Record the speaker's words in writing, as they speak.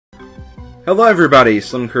Hello everybody,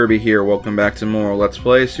 SlimKirby here. Welcome back to more Let's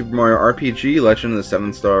Play Super Mario RPG Legend of the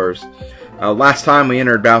Seven Stars. Last time we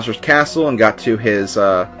entered Bowser's Castle and got to his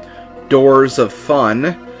Doors of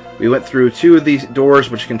Fun. We went through two of these doors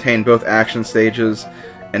which contain both action stages,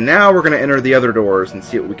 and now we're going to enter the other doors and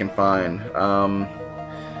see what we can find.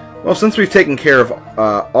 Well, since we've taken care of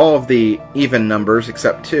all of the even numbers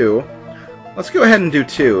except 2, let's go ahead and do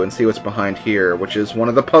 2 and see what's behind here, which is one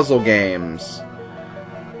of the puzzle games.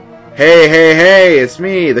 Hey, hey, hey, it's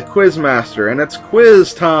me, the Quizmaster, and it's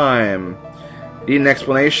quiz time! Need an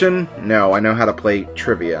explanation? No, I know how to play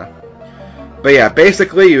trivia. But yeah,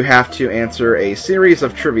 basically you have to answer a series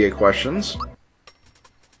of trivia questions.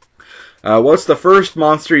 What's the first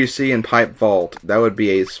monster you see in Pipe Vault? That would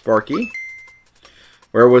be a Sparky.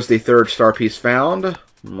 Where was the third star piece found?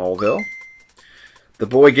 Moleville. The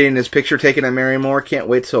boy getting his picture taken at Marymore can't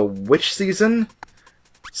wait till which season?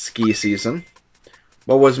 Ski season.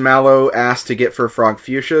 What was Mallow asked to get for Frog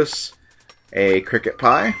Fuchsius? A cricket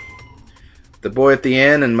pie. The boy at the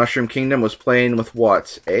inn in Mushroom Kingdom was playing with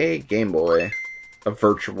what? A Game Boy. A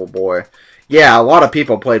Virtual Boy. Yeah, a lot of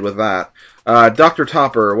people played with that. Dr.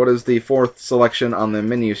 Topper, what is the fourth selection on the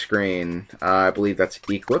menu screen? I believe that's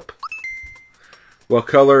Equip. What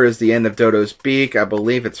color is the end of Dodo's beak? I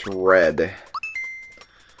believe it's red.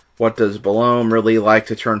 What does Balloam really like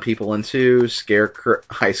to turn people into? Scare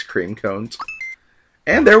ice cream cones.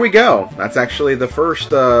 And there we go. That's actually the first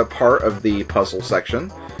part of the puzzle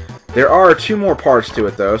section. There are 2 more parts to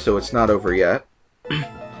it, though, so it's not over yet.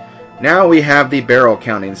 Now we have the barrel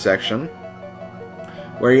counting section,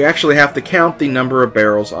 where you actually have to count the number of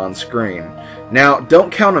barrels on screen. Now,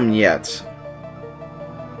 don't count them yet.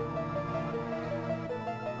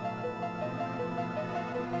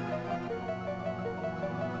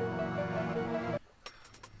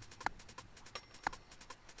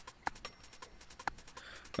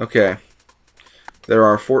 Okay, there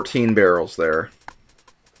are 14 barrels there.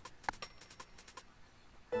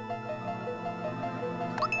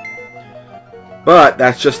 But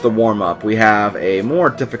that's just the warm-up. We have a more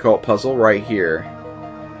difficult puzzle right here.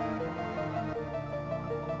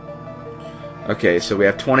 Okay, so we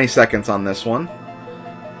have 20 seconds on this one.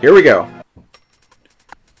 Here we go.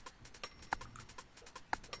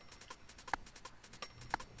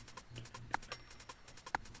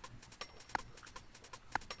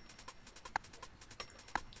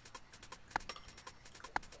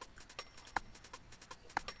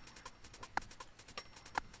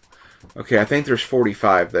 Okay, I think there's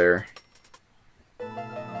 45 there.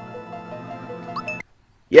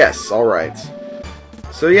 Yes, alright.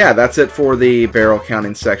 So yeah, that's it for the barrel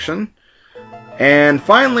counting section. And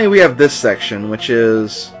finally we have this section, which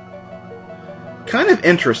is kind of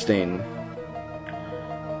interesting.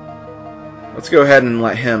 Let's go ahead and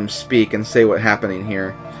let him speak and say what's happening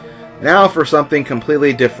here. Now for something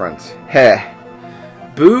completely different. Heh.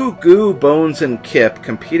 Boo, Goo, Bones, and Kip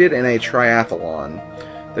competed in a triathlon.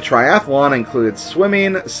 The triathlon includes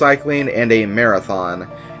swimming, cycling, and a marathon.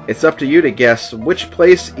 It's up to you to guess which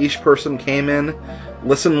place each person came in.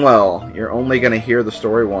 Listen well, you're only going to hear the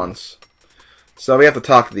story once. So we have to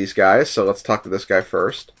talk to these guys, so let's talk to this guy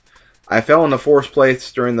first. I fell into 4th place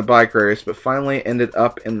during the bike race, but finally ended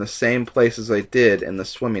up in the same place as I did in the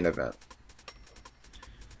swimming event.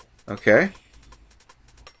 Okay.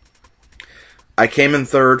 I came in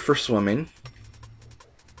 3rd for swimming.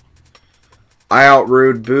 I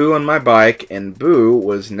outrode Boo on my bike, and Boo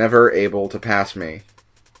was never able to pass me.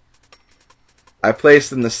 I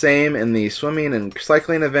placed in the same in the swimming and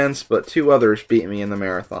cycling events, but 2 others beat me in the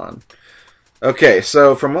marathon. Okay,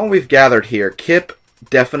 so from what we've gathered here, Kip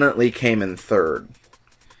definitely came in 3rd.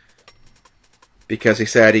 Because he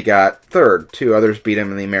said he got 3rd. 2 others beat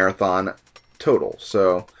him in the marathon total.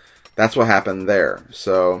 So that's what happened there.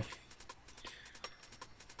 So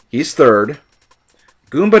he's 3rd.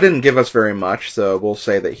 Goomba didn't give us very much, so we'll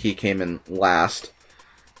say that he came in last.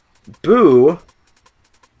 Boo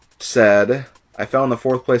said, I fell in the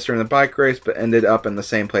 4th place during the bike race, but ended up in the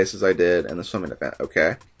same place as I did in the swimming event.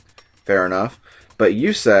 Okay, fair enough. But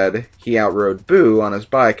you said he outrode Boo on his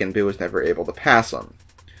bike, and Boo was never able to pass him.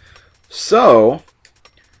 So,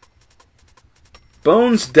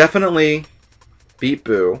 Bones definitely beat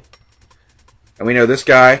Boo. And we know this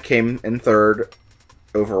guy came in 3rd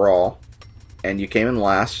overall. And you came in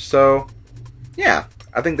last, so yeah,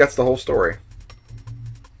 I think that's the whole story.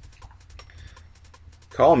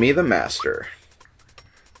 Call me the master.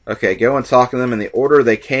 Okay, go and talk to them in the order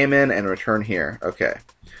they came in and return here. Okay,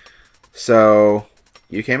 so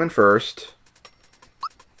you came in first.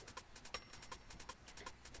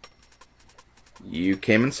 You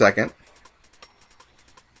came in second.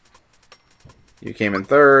 You came in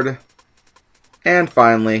third. And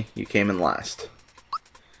finally, you came in last.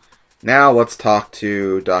 Now let's talk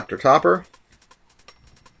to Dr. Topper.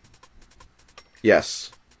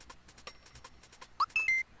 Yes.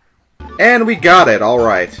 And we got it,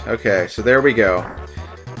 alright. Okay, so there we go.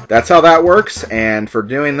 That's how that works, and for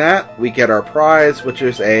doing that, we get our prize, which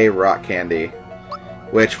is a rock candy.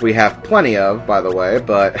 Which we have plenty of, by the way,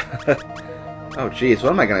 but... oh, geez,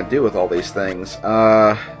 what am I going to do with all these things?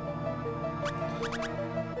 I'm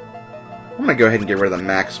going to go ahead and get rid of the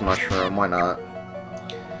max mushroom, why not?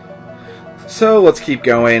 So, let's keep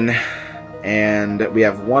going. And we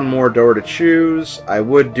have one more door to choose. I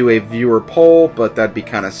would do a viewer poll, but that'd be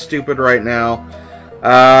kind of stupid right now.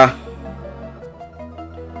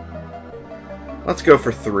 Let's go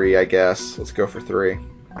for 3, I guess. Let's go for 3.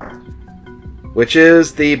 Which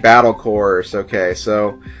is the battle course. Okay,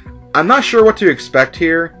 so I'm not sure what to expect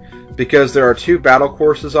here, because there are 2 battle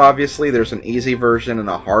courses, obviously. There's an easy version and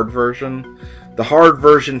a hard version. The hard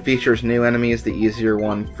version features new enemies. The easier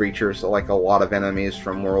one features like a lot of enemies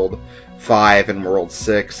from World 5 and World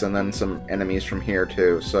 6, and then some enemies from here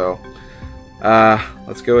too. So,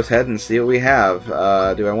 let's go ahead and see what we have.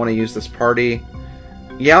 Do I want to use this party?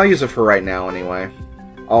 Yeah, I'll use it for right now anyway.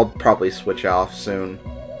 I'll probably switch off soon.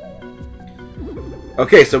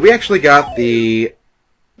 Okay, so we actually got the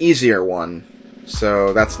easier one.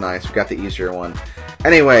 So that's nice. We got the easier one.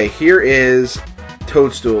 Anyway, here is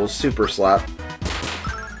Toadstool's Super Slap,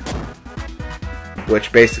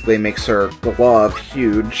 which basically makes her glove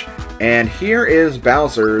huge. And here is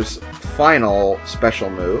Bowser's final special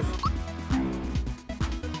move,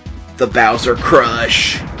 the Bowser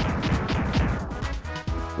Crush.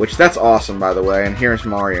 Which, that's awesome, by the way. And here's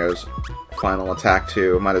Mario's final attack,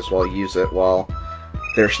 too. Might as well use it while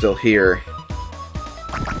they're still here.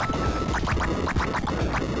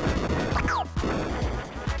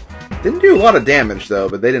 Didn't do a lot of damage, though,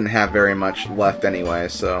 but they didn't have very much left anyway,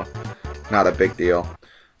 so not a big deal.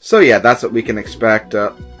 So yeah, that's what we can expect.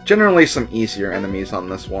 Generally some easier enemies on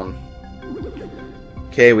this one.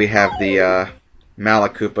 Okay, we have the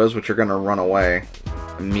Magikoopas, which are going to run away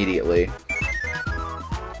immediately.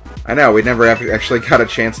 I know, we never actually got a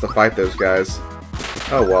chance to fight those guys.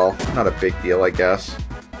 Oh well, not a big deal, I guess.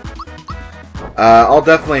 I'll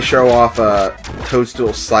definitely show off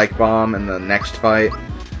Toadstool's Psych Bomb in the next fight,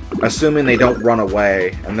 assuming they don't run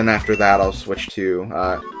away, and then after that I'll switch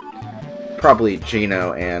to probably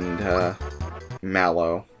Geno and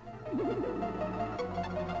Mallow.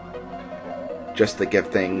 Just to give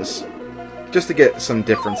things... just to get some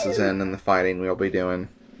differences in the fighting we'll be doing.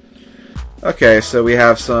 Okay, so we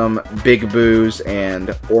have some Big Boos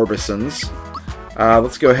and Orbisons.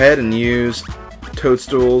 Let's go ahead and use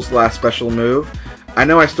Toadstool's last special move. I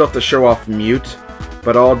know I still have to show off Mute,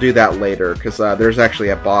 but I'll do that later, because there's actually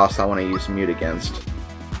a boss I want to use Mute against.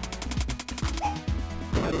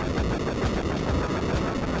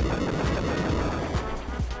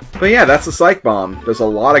 But yeah, that's the Psych Bomb. Does a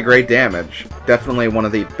lot of great damage. Definitely one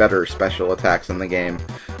of the better special attacks in the game.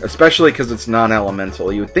 Especially because it's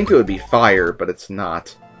non-elemental. You would think it would be fire, but it's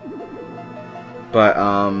not. But,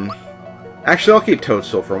 actually, I'll keep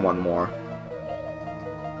Toadstool for one more.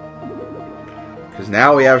 Because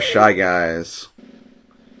now we have Shy Guys.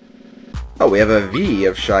 Oh, we have a V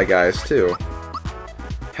of Shy Guys, too.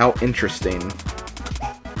 How interesting.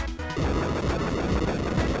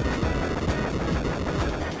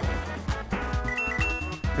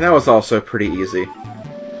 And that was also pretty easy.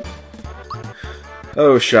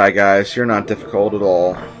 Oh, Shy Guys, you're not difficult at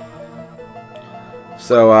all.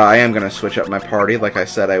 So, I am going to switch up my party like I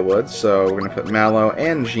said I would. So, we're going to put Mallow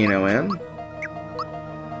and Geno in.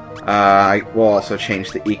 I will also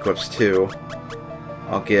change the equips too.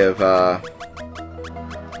 I'll give,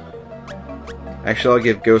 actually, I'll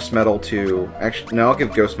give Ghost Medal to... Actually, no, I'll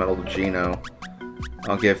give Ghost Medal to Geno.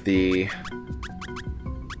 I'll give the...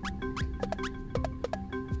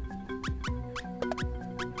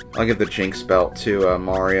 I'll give the Jinx Belt to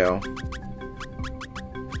Mario.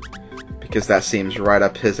 Because that seems right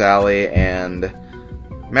up his alley, and...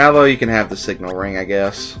 Mallow, you can have the Signal Ring, I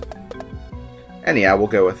guess. And yeah, we'll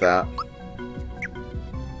go with that.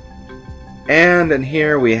 And in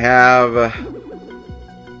here we have...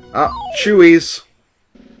 Chewies!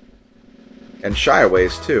 And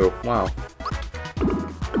Shyaways, too. Wow.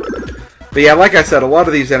 But yeah, like I said, a lot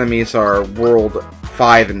of these enemies are World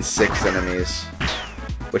 5 and 6 enemies.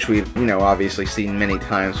 Which we've, you know, obviously seen many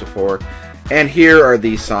times before. And here are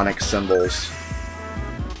the Sonic symbols.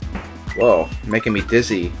 Whoa, making me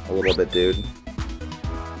dizzy a little bit, dude.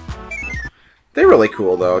 They're really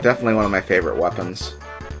cool, though. Definitely one of my favorite weapons.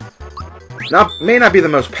 May not be the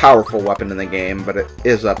most powerful weapon in the game, but it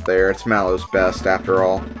is up there. It's Mallow's best, after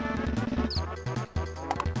all.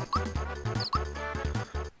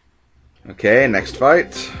 Okay, next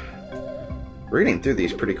fight. We're getting through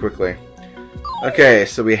these pretty quickly. Okay,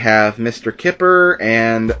 so we have Mr. Kipper,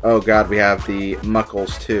 and oh god, we have the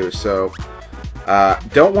Muckles too, so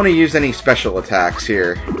don't want to use any special attacks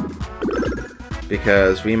here,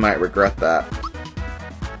 because we might regret that.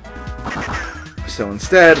 So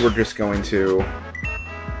instead, we're just going to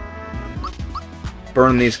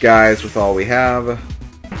burn these guys with all we have.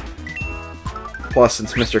 Plus,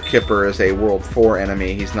 since Mr. Kipper is a World 4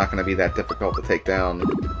 enemy, he's not going to be that difficult to take down.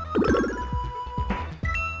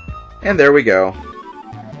 And there we go.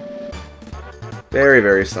 Very,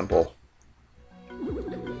 very simple.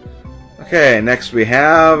 Okay, next we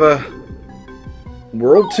have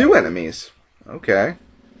World 2 enemies. Okay.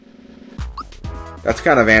 That's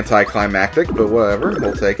kind of anticlimactic, but whatever,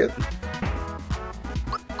 we'll take it.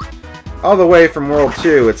 All the way from World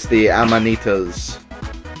 2, it's the Amanitas.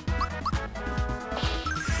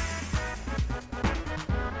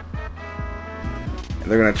 And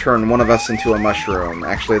they're going to turn one of us into a mushroom.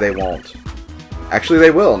 Actually, they won't. Actually, they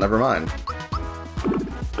will, never mind.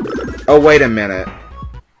 Oh, wait a minute.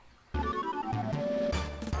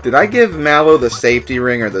 Did I give Mallow the safety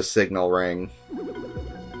ring or the signal ring?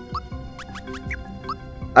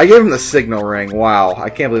 I gave him the signal ring. Wow, I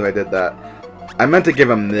can't believe I did that. I meant to give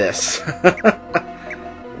him this.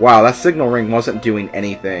 Wow, that signal ring wasn't doing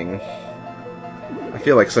anything. I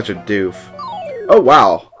feel like such a doof. Oh,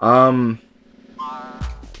 wow.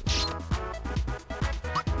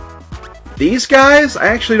 These guys, I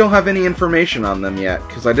actually don't have any information on them yet,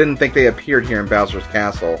 because I didn't think they appeared here in Bowser's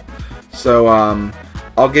Castle. So,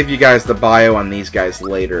 I'll give you guys the bio on these guys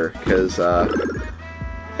later, because,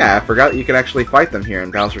 yeah, I forgot you could actually fight them here in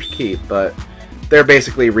Bowser's Keep, but they're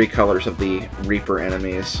basically recolors of the Reaper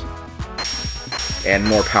enemies. And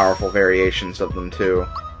more powerful variations of them, too.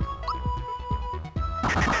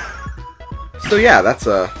 So yeah, that's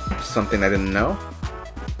something I didn't know.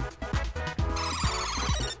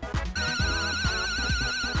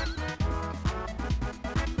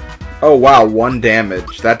 Oh wow, 1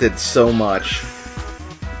 damage. That did so much.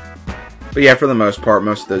 But yeah, for the most part,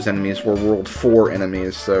 most of those enemies were World 4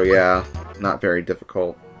 enemies, so yeah, not very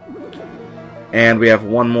difficult. And we have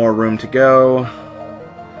one more room to go.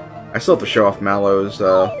 I still have to show off Mallow's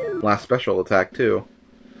last special attack, too.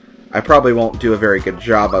 I probably won't do a very good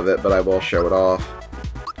job of it, but I will show it off.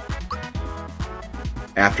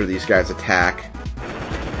 After these guys attack.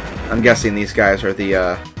 I'm guessing these guys are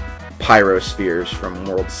the Pyrospheres from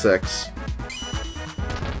World 6.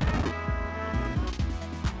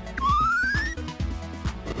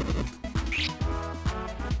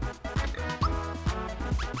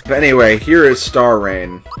 But anyway, here is Star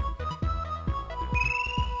Rain.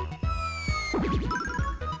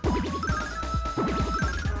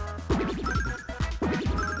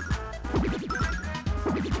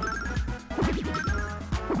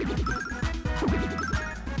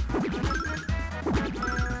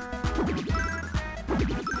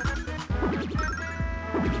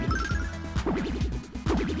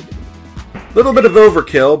 Little bit of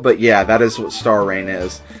overkill, but yeah, that is what Star Rain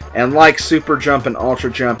is. And like Super Jump and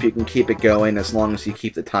Ultra Jump, you can keep it going as long as you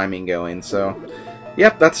keep the timing going. So,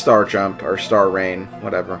 yep, that's Star Jump, or Star Rain,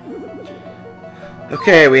 whatever.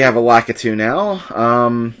 Okay, we have a Lakitu now.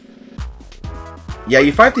 Yeah,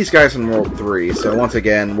 you fight these guys in World 3, so once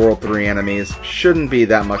again, World 3 enemies shouldn't be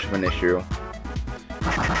that much of an issue.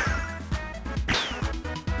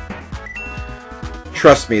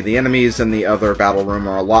 Trust me, the enemies in the other battle room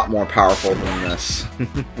are a lot more powerful than this.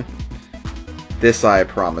 This I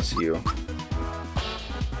promise you.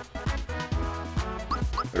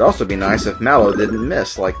 It'd also be nice if Mallow didn't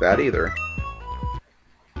miss like that either.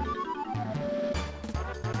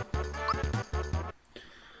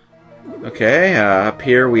 Okay, up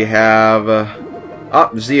here we have...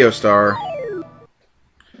 Zeostar.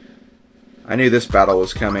 I knew this battle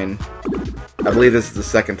was coming. I believe this is the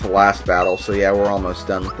second to last battle, so yeah, we're almost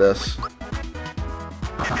done with this.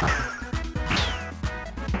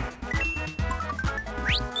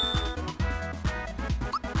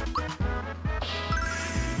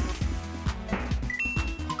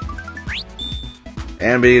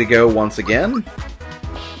 And ready to go once again.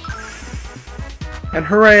 And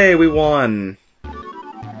hooray, we won!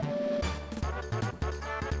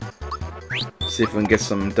 See if we can get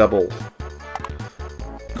some double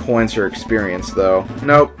coins or experience, though.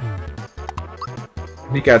 Nope.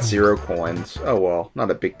 We got 0 coins. Oh well, not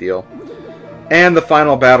a big deal. And the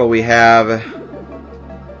final battle we have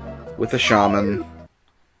with a shaman.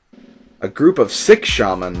 A group of 6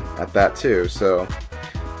 shaman at that, too, so...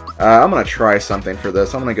 I'm gonna try something for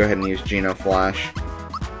this. I'm gonna go ahead and use Geno Flash.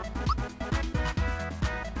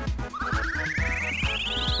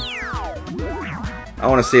 I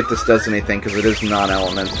want to see if this does anything, because it is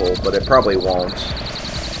non-elemental, but it probably won't.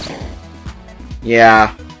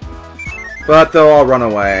 Yeah. But they'll all run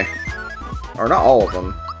away. Or not all of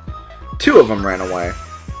them. 2 of them ran away.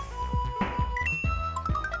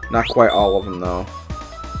 Not quite all of them, though.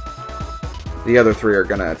 The other 3 are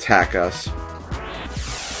gonna attack us.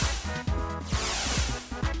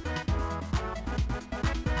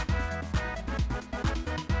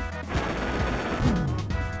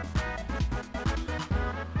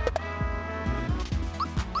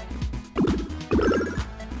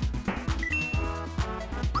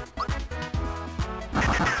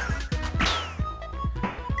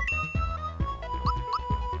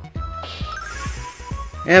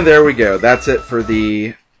 And there we go. That's it for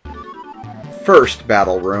the first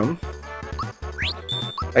battle room.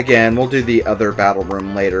 Again, we'll do the other battle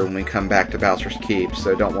room later when we come back to Bowser's Keep,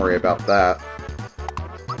 so don't worry about that.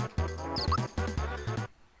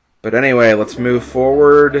 But anyway, let's move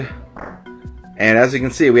forward. And as you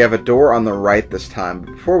can see, we have a door on the right this time.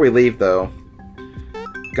 But before we leave, though,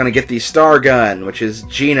 gonna get the Star Gun, which is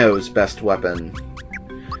Geno's best weapon.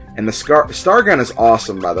 And the Star Gun is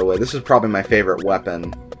awesome, by the way. This is probably my favorite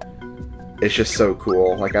weapon. It's just so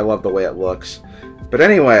cool. Like, I love the way it looks. But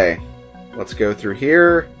anyway, let's go through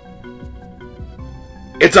here.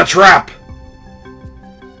 It's a trap!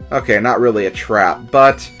 Okay, not really a trap,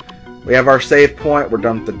 but we have our save point. We're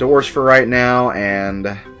done with the doors for right now,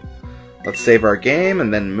 and let's save our game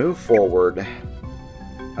and then move forward.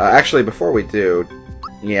 Actually, before we do,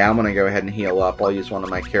 yeah, I'm going to go ahead and heal up. I'll use one of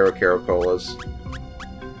my Kero Colas.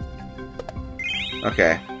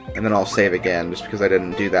 Okay, and then I'll save again, just because I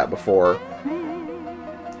didn't do that before.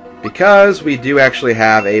 Because we do actually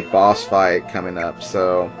have a boss fight coming up,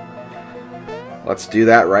 so let's do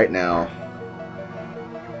that right now.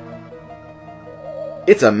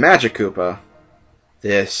 It's a Magic Koopa.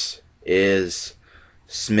 This is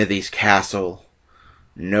Smithy's castle.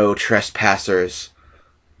 No trespassers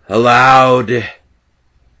allowed.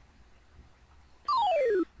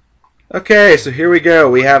 Okay, so here we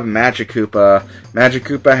go. We have Magic Koopa. Magic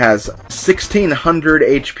Koopa has 1600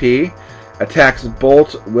 HP, attacks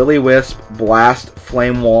Bolt, Will-O-Wisp, Blast,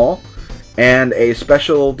 Flame Wall, and a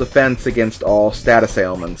special defense against all status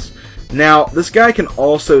ailments. Now, this guy can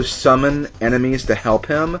also summon enemies to help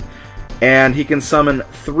him, and he can summon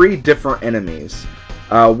 3 different enemies.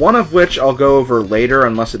 One of which I'll go over later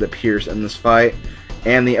unless it appears in this fight,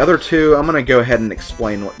 and the other 2, I'm going to go ahead and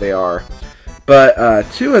explain what they are.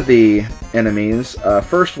 But 2 of the enemies,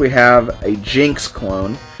 first we have a Jinx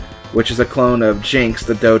clone, which is a clone of Jinx,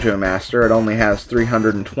 the Dojo Master. It only has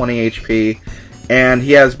 320 HP, and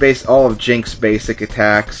he has all of Jinx's basic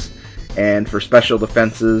attacks, and for special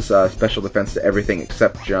defenses, special defense to everything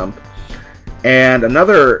except jump. And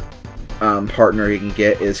another partner you can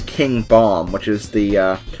get is King Bomb, which is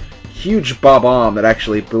the huge bomb that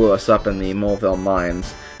actually blew us up in the Moleville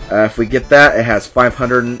Mines. If we get that, it has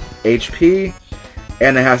 500 HP,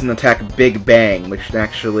 and it has an attack Big Bang, which can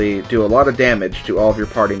actually do a lot of damage to all of your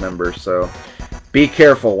party members, so be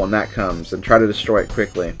careful when that comes, and try to destroy it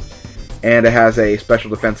quickly. And it has a special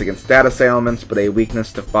defense against status ailments, but a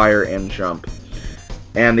weakness to fire and jump.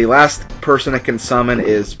 And the last person it can summon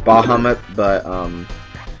is Bahamut, but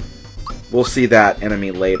we'll see that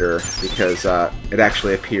enemy later, because it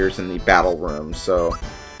actually appears in the battle room, so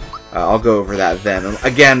I'll go over that then.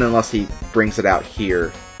 Again, unless he brings it out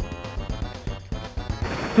here.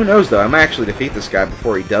 Who knows, though? I might actually defeat this guy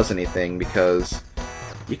before he does anything, because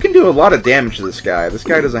you can do a lot of damage to this guy. This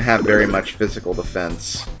guy doesn't have very much physical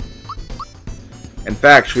defense. In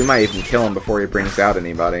fact, we might even kill him before he brings out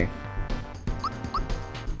anybody.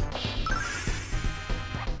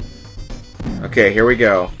 Okay, here we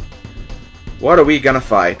go. What are we gonna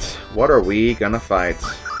fight? What are we gonna fight?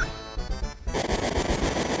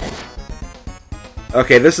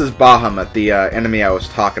 Okay, this is Bahamut, the enemy I was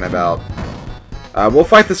talking about. We'll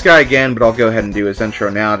fight this guy again, but I'll go ahead and do his intro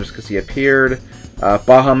now just because he appeared.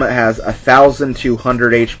 Bahamut has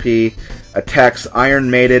 1200 HP, attacks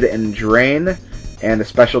Iron Maiden and Drain, and a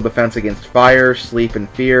special defense against fire, sleep, and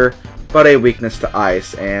fear, but a weakness to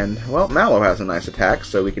ice. And, well, Mallow has a nice attack,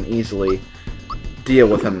 so we can easily deal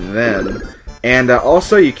with him then. And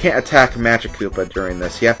also, you can't attack Magic Koopa during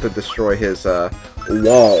this. You have to destroy his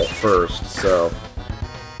wall first, so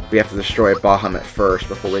we have to destroy Bahamut first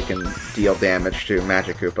before we can deal damage to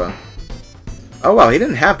Magic Koopa. Oh wow, he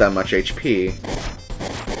didn't have that much HP.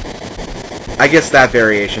 I guess that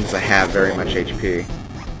variation doesn't have very much HP.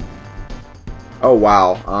 Oh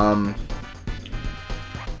wow,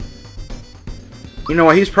 you know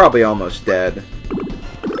what, he's probably almost dead.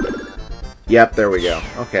 Yep, there we go.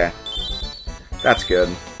 Okay. That's good.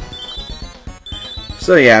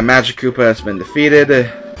 So yeah, Magic Koopa has been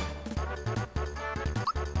defeated.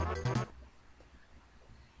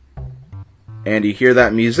 And you hear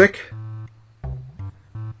that music?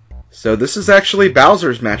 So this is actually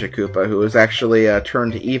Bowser's Magic Koopa, who was actually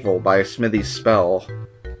turned evil by Smithy's spell.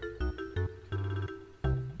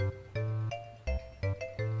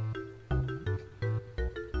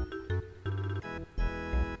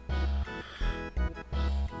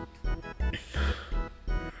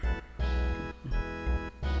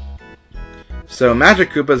 So Magic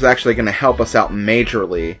Koopa is actually going to help us out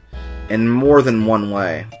majorly in more than one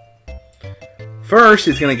way. First,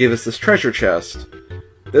 he's going to give us this treasure chest.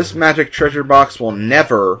 This magic treasure box will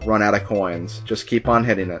never run out of coins. Just keep on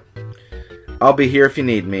hitting it. I'll be here if you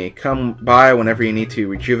need me. Come by whenever you need to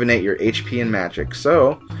rejuvenate your HP and magic.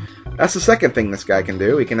 So, that's the second thing this guy can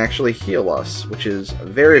do. He can actually heal us, which is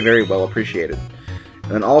very, very well appreciated.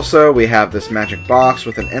 And then also, we have this magic box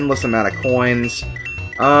with an endless amount of coins.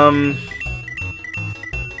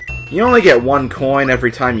 You only get one coin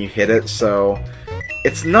every time you hit it, so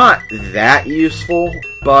it's not that useful,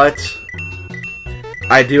 but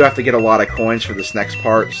I do have to get a lot of coins for this next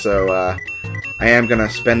part, so I am going to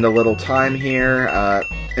spend a little time here,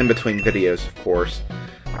 in between videos, of course,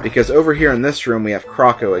 because over here in this room we have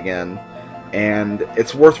Croco again, and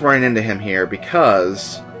it's worth running into him here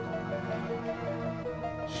because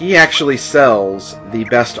he actually sells the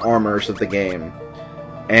best armors of the game.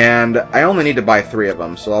 And I only need to buy 3 of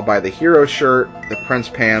them, so I'll buy the Hero Shirt, the Prince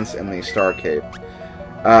Pants, and the Star Cape.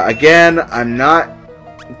 Again, I'm not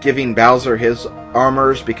giving Bowser his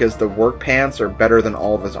armors because the Work Pants are better than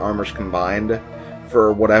all of his armors combined,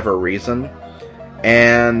 for whatever reason.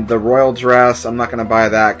 And the Royal Dress, I'm not going to buy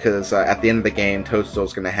that because at the end of the game,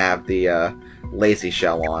 Toadstool's going to have the Lazy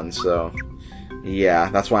Shell on, so yeah,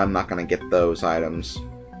 that's why I'm not going to get those items.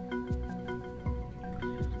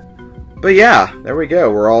 But yeah, there we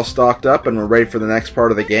go. We're all stocked up and we're ready for the next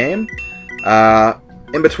part of the game.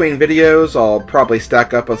 In between videos, I'll probably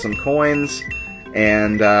stack up on some coins,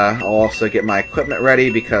 and I'll also get my equipment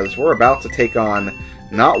ready because we're about to take on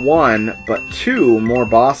not 1, but 2 more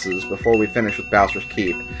bosses before we finish with Bowser's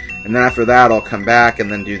Keep. And then after that, I'll come back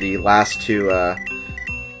and then do the last 2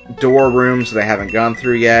 door rooms that I haven't gone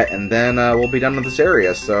through yet, and then we'll be done with this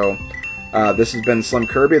area. So this has been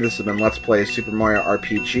SlimKirby. This has been Let's Play Super Mario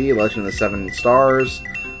RPG Legend of the 7 Stars.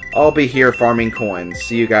 I'll be here farming coins.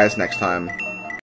 See you guys next time.